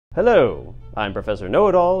Hello, I'm Professor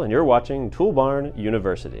Know-It-All and you're watching Toolbarn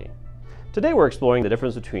University. Today we're exploring the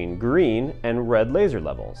difference between green and red laser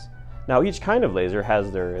levels. Now each kind of laser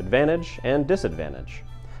has their advantage and disadvantage.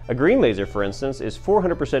 A green laser, for instance, is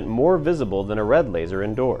 400% more visible than a red laser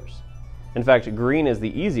indoors. In fact, green is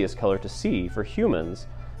the easiest color to see for humans,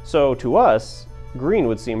 so to us, green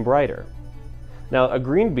would seem brighter. Now a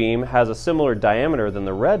green beam has a similar diameter than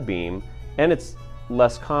the red beam, and it's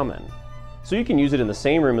less common. So you can use it in the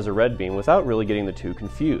same room as a red beam without really getting the two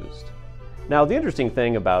confused. Now the interesting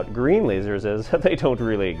thing about green lasers is that they don't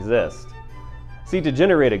really exist. See, to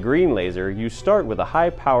generate a green laser, you start with a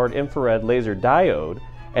high-powered infrared laser diode,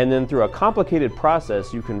 and then through a complicated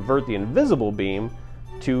process you convert the invisible beam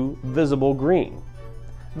to visible green.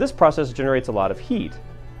 This process generates a lot of heat,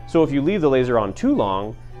 so if you leave the laser on too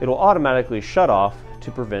long, it'll automatically shut off to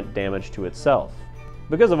prevent damage to itself.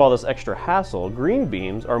 Because of all this extra hassle, green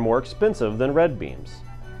beams are more expensive than red beams.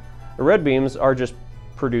 The red beams are just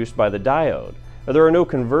produced by the diode, but there are no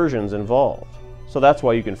conversions involved. So that's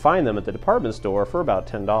why you can find them at the department store for about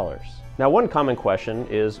 $10. Now one common question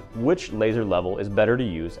is which laser level is better to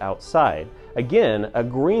use outside? Again, a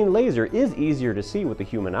green laser is easier to see with the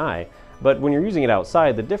human eye, but when you're using it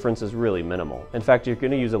outside, the difference is really minimal. In fact, if you're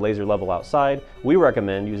going to use a laser level outside, we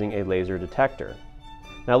recommend using a laser detector.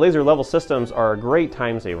 Now laser level systems are a great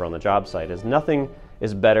time saver on the job site, as nothing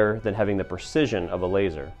is better than having the precision of a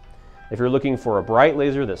laser. If you're looking for a bright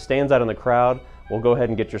laser that stands out in the crowd, well, go ahead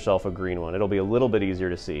and get yourself a green one. It'll be a little bit easier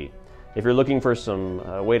to see. If you're looking for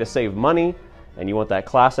some way to save money and you want that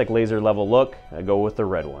classic laser level look, go with the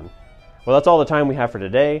red one. Well, that's all the time we have for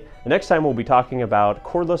today. The next time we'll be talking about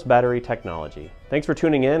cordless battery technology. Thanks for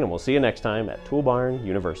tuning in, and we'll see you next time at Toolbarn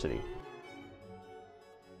University.